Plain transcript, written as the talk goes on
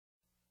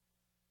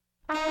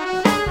Hello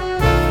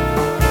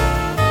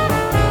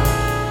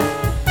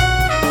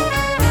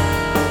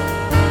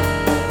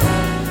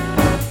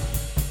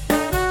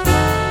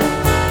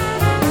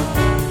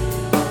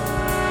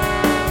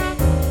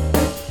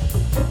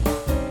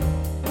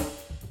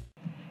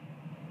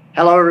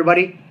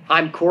everybody,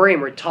 I'm Corey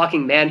and we're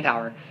talking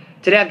manpower.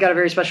 Today I've got a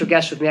very special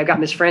guest with me. I've got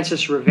Ms.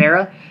 Frances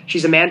Rivera.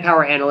 She's a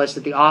manpower analyst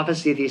at the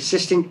Office of the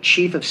Assistant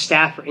Chief of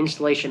Staff for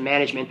Installation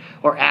Management,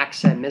 or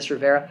ACSM. Ms.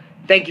 Rivera,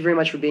 thank you very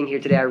much for being here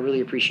today. I really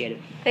appreciate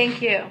it.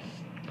 Thank you.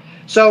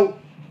 So,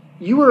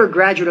 you were a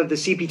graduate of the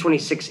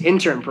CP26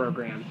 intern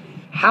program.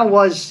 How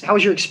was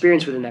your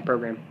experience within that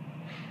program?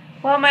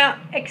 Well, my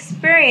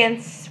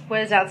experience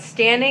was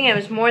outstanding. It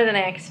was more than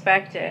I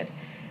expected.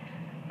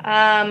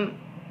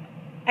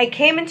 I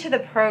came into the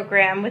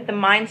program with the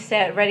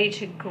mindset ready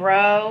to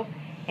grow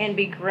and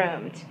be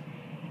groomed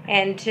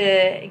and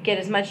to get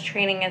as much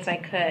training as I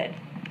could.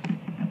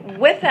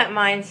 With that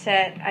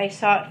mindset, I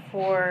sought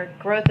for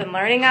growth and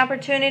learning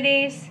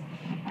opportunities.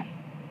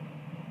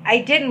 I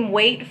didn't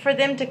wait for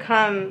them to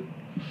come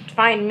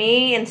find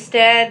me.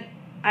 Instead,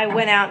 I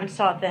went out and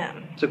sought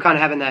them. So kind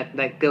of having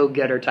that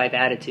go-getter type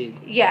attitude.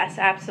 Yes,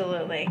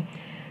 absolutely.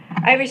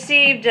 I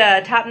received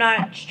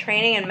top-notch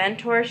training and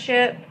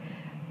mentorship.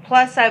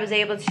 Plus, I was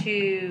able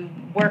to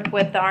work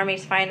with the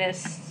Army's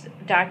finest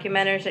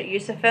documenters at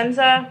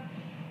USAFMSA.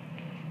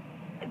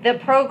 The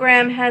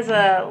program has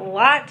a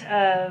lot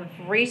of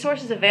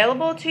resources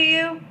available to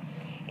you,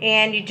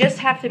 and you just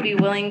have to be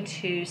willing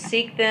to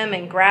seek them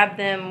and grab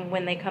them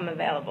when they come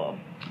available.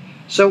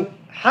 So,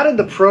 how did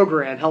the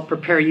program help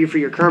prepare you for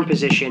your current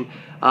position,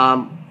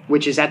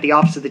 which is at the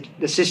Office of the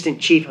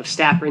Assistant Chief of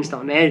Staff for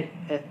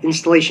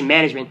Installation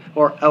Management,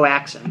 or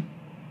OACSM?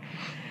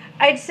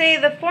 I'd say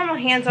the formal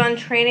hands-on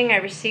training I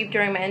received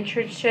during my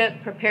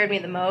internship prepared me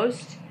the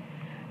most.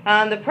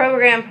 The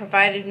program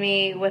provided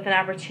me with an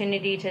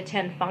opportunity to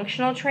attend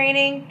functional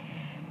training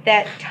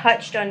that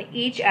touched on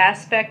each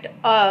aspect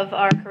of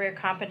our career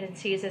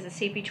competencies as a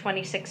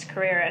CP26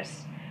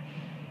 careerist.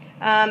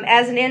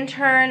 As an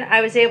intern, I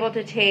was able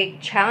to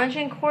take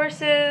challenging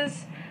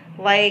courses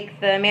like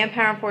the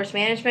Manpower and Force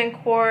Management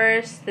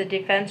course, the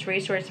Defense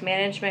Resource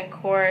Management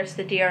course,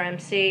 the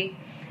DRMC,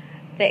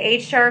 the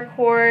HR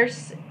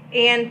course,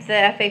 and the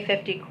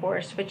FA50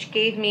 course, which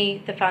gave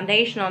me the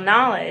foundational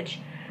knowledge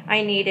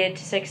I needed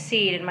to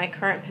succeed in my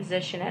current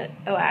position at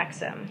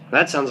OACSM.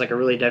 That sounds like a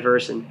really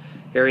diverse and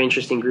very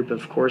interesting group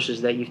of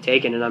courses that you've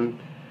taken,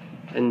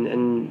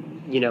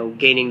 and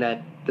gaining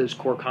those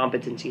core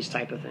competencies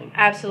type of thing.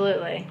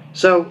 Absolutely.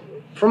 So,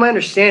 from my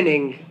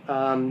understanding,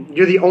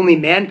 you're the only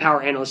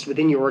manpower analyst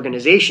within your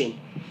organization.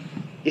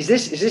 Is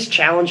this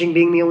challenging,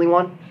 being the only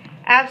one?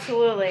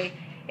 Absolutely.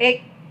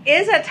 It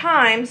is at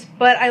times,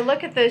 but I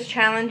look at those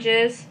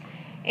challenges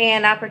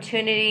and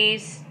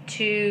opportunities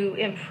to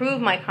improve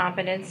my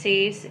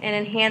competencies and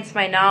enhance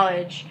my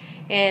knowledge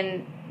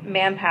in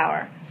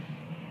manpower.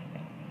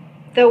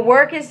 The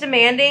work is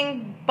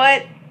demanding,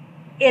 but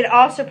it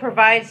also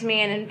provides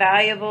me an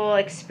invaluable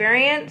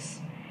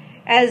experience.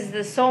 As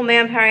the sole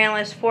manpower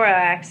analyst for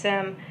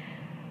OACSM,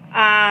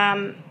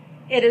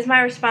 it is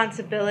my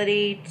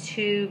responsibility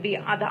to be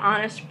the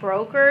honest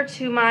broker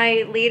to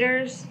my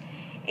leaders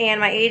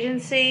and my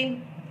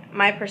agency.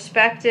 My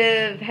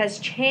perspective has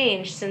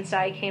changed since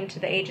I came to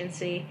the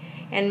agency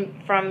and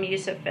from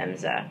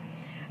USAFMSA.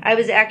 I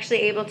was actually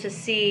able to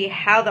see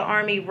how the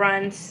Army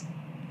runs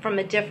from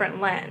a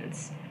different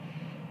lens.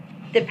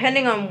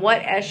 Depending on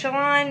what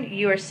echelon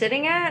you are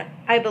sitting at,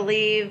 I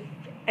believe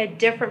a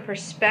different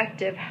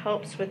perspective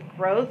helps with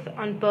growth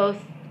on both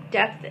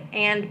depth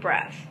and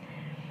breadth.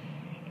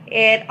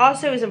 It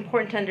also is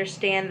important to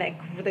understand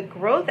that the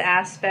growth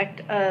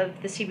aspect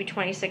of the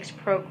CP26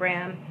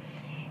 program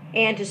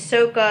and to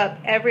soak up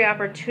every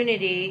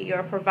opportunity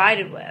you're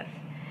provided with,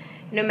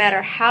 no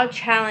matter how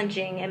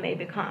challenging it may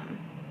become.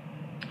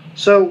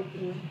 So,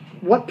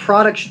 what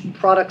products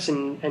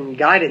and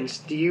guidance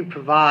do you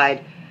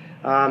provide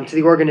to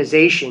the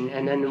organization,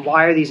 and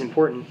why are these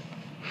important?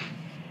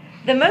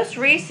 The most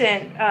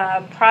recent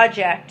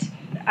project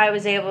I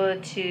was able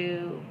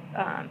to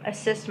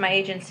assist my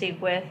agency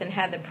with and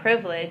had the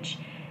privilege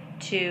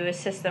to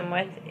assist them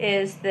with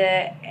is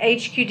the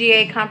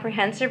HQDA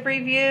Comprehensive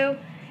Review,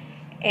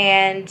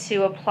 and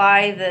to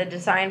apply the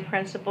design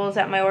principles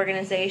at my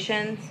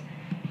organization.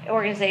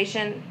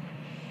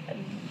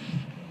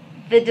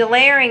 The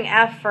delayering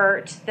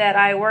effort that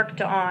I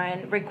worked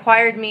on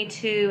required me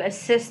to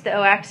assist the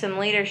OACSM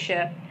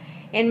leadership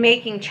in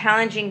making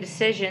challenging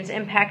decisions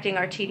impacting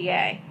our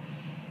TDA.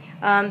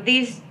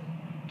 These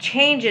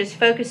changes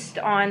focused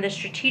on the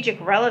strategic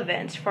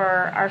relevance for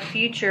our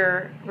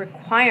future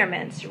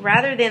requirements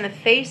rather than the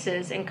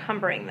faces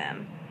encumbering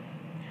them.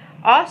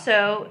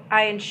 Also,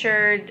 I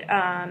ensured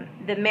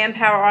the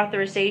manpower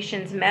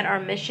authorizations met our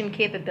mission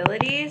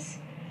capabilities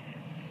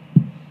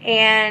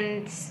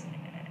and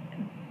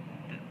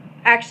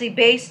actually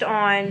based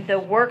on the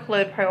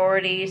workload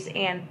priorities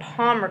and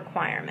POM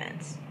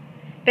requirements.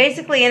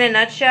 Basically, in a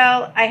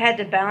nutshell, I had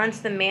to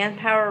balance the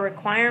manpower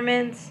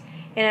requirements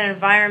in an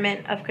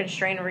environment of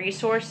constrained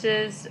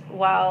resources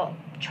while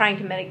trying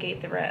to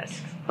mitigate the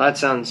risks. Well, that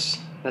sounds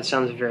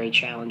very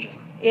challenging.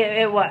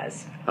 It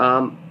was.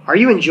 Are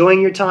you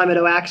enjoying your time at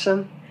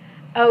OAXM?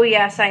 Oh,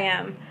 yes, I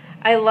am.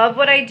 I love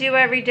what I do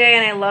every day,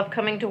 and I love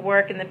coming to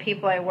work and the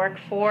people I work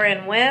for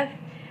and with.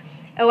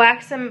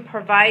 OAXM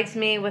provides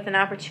me with an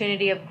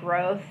opportunity of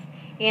growth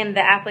and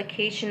the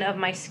application of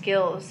my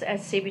skills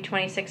as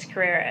CP26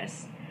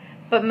 careerist.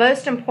 But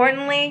most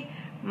importantly,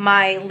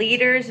 my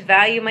leaders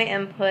value my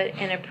input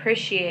and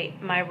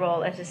appreciate my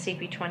role as a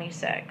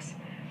CP26.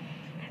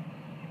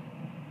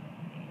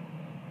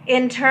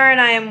 In turn,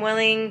 I am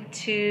willing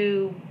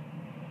to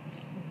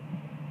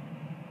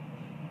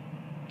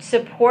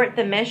support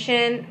the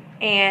mission,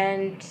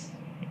 and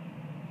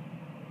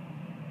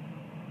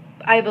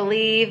I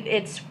believe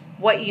it's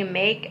what you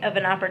make of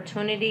an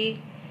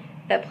opportunity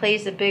that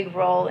plays a big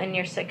role in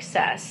your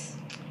success.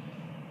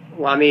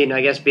 Well, I mean,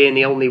 I guess being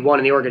the only one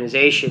in the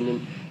organization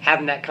and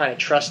having that kind of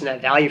trust and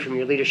that value from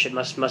your leadership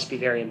must be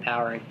very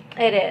empowering.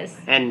 It is.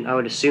 And I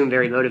would assume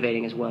very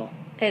motivating as well.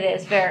 It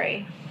is,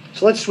 very.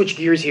 So let's switch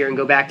gears here and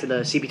go back to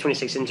the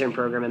CP26 intern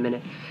program a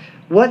minute.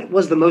 What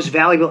was the most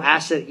valuable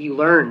asset you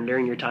learned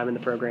during your time in the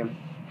program?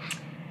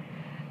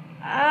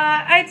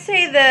 I'd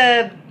say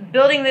the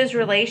building those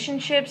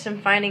relationships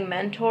and finding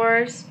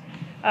mentors,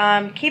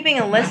 keeping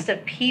a list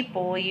of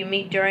people you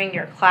meet during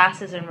your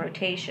classes and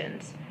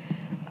rotations.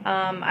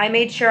 I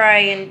made sure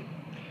in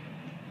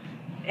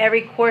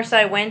every course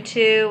I went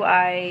to,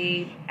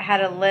 I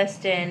had a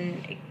list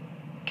and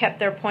kept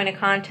their point of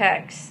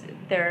contacts,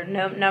 their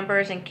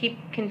numbers, and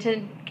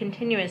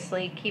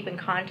continuously keep in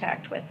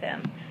contact with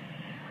them.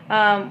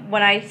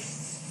 When I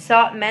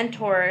sought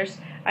mentors,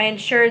 I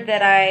ensured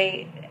that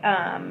I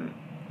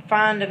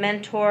found a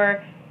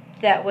mentor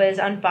that was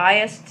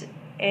unbiased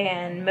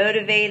and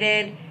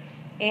motivated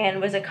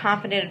and was a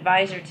confident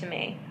advisor to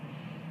me.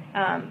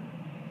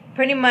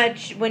 Pretty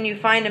much when you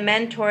find a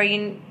mentor,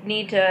 you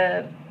need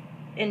to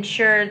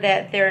ensure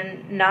that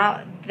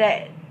a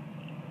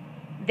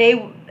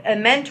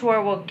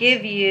mentor will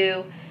give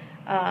you,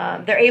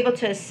 they're able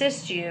to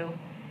assist you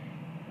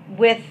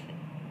with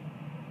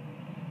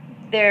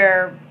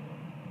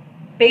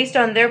based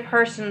on their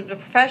the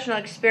professional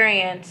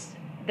experience,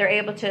 they're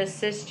able to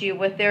assist you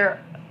with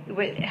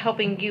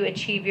helping you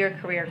achieve your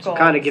career goals. So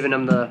kind of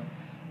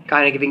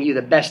giving you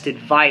the best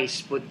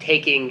advice with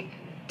taking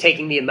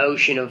the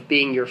emotion of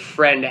being your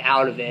friend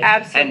out of it.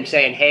 Absolutely. And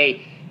saying,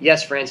 hey,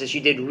 yes, Francis,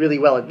 you did really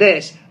well at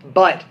this,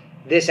 but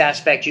this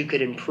aspect you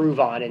could improve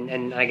on.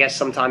 And I guess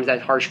sometimes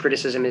that harsh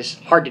criticism is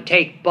hard to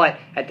take, but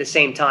at the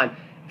same time,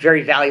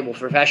 very valuable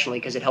professionally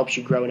because it helps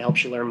you grow and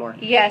helps you learn more.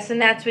 Yes,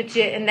 and that's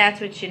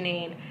what you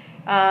need.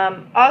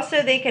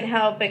 Also, they can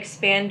help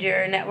expand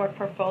your network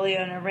portfolio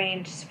and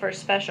arrange for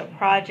special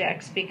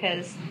projects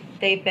because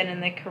they've been in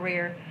the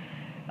career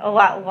a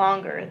lot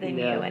longer than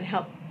you and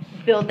help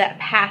build that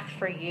path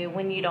for you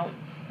when you don't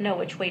know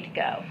which way to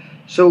go.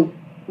 So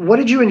what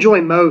did you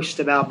enjoy most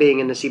about being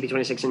in the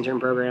CP26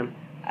 intern program?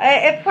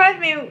 It provided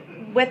me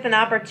with an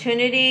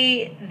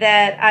opportunity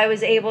that I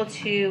was able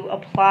to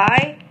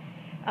apply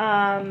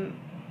and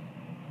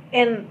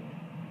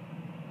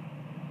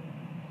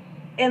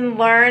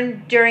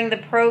learn during the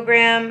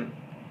program.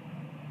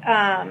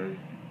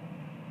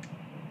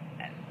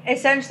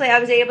 Essentially, I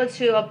was able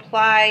to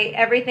apply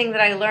everything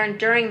that I learned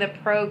during the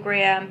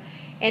program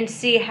and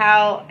see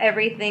how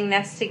everything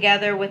nests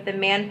together with the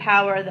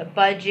manpower, the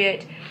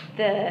budget,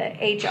 the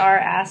HR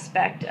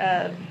aspect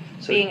of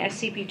being a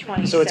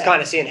CP26. So it's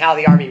kind of seeing how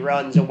the Army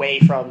runs away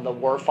from the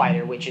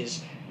warfighter, which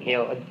is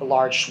a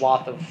large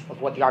swath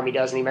of what the Army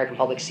does and the American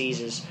public sees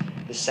as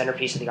the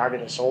centerpiece of the Army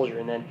and the soldier.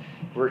 And then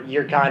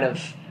you're kind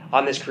of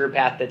on this career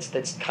path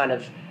that's kind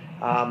of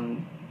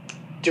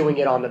doing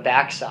it on the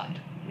backside.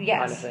 Yes.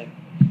 Kind of thing.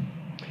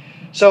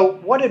 So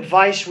what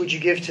advice would you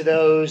give to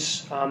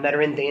those that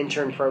are in the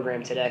intern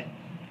program today?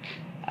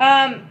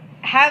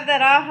 Have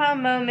that aha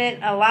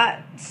moment a lot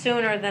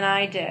sooner than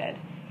I did.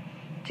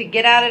 To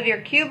get out of your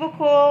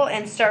cubicle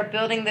and start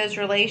building those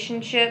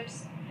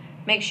relationships.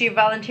 Make sure you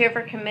volunteer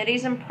for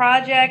committees and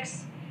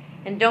projects.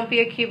 And don't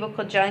be a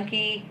cubicle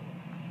junkie.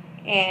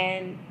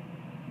 And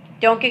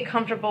don't get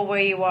comfortable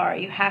where you are.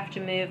 You have to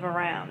move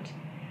around.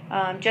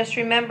 Just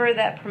remember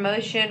that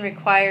promotion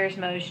requires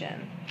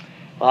motion.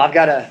 Well, I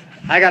gotta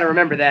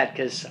remember that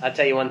because I'll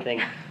tell you one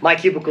thing. My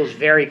cubicle is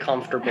very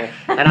comfortable,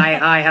 and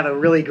I have a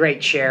really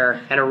great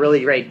chair and a really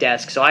great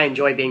desk, so I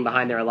enjoy being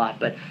behind there a lot.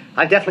 But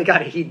I've definitely got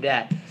to heed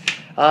that.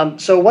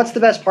 So what's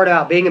the best part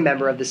about being a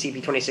member of the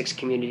CP26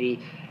 community,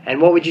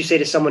 and what would you say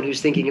to someone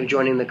who's thinking of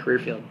joining the career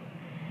field?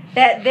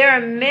 That there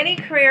are many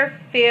career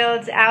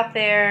fields out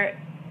there.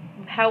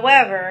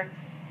 However,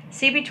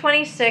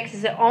 CP26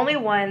 is the only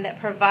one that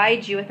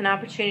provides you with an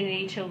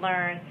opportunity to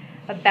learn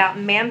about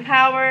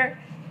manpower,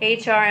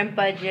 HR, and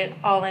budget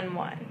all in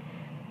one.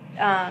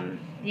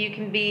 You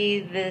can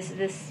be this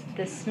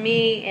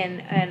me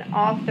in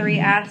all three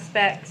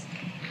aspects,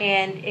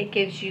 and it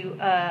gives you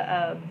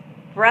a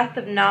breadth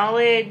of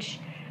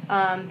knowledge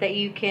that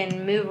you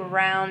can move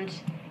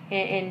around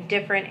in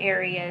different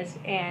areas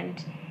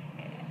and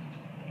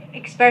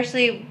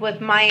especially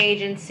with my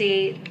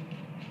agency,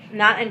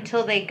 not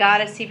until they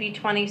got a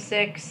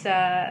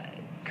CP26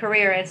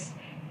 careerist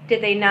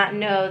did they not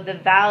know the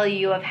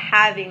value of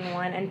having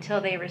one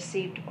until they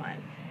received one.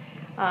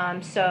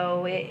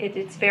 So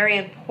it's very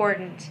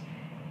important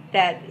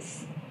that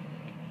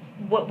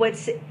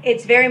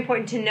it's very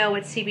important to know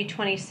what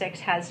CP26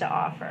 has to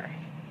offer.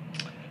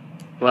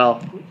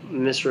 Well,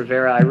 Ms.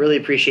 Rivera, I really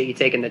appreciate you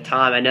taking the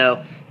time. I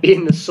know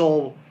being the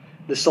sole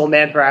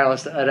manpower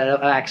analyst at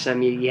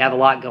Axim, you have a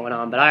lot going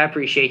on, but I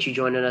appreciate you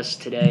joining us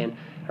today, and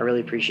I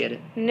really appreciate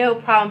it. No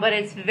problem, but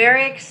it's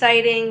very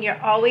exciting.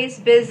 You're always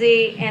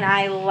busy, and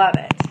I love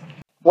it.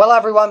 Well,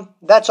 everyone,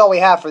 that's all we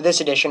have for this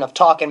edition of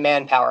Talkin'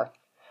 Manpower.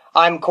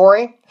 I'm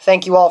Corey.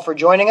 Thank you all for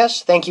joining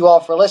us. Thank you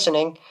all for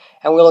listening,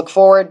 and we look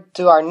forward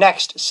to our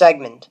next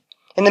segment.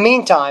 In the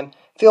meantime,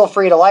 feel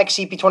free to like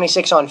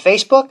CP26 on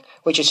Facebook,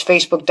 which is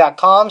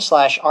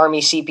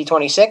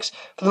facebook.com/ArmyCP26,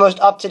 for the most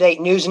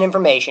up-to-date news and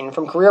information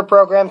from Career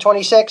Program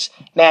 26,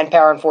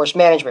 Manpower and Force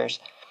Managers.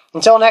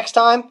 Until next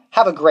time,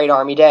 have a great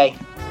Army day.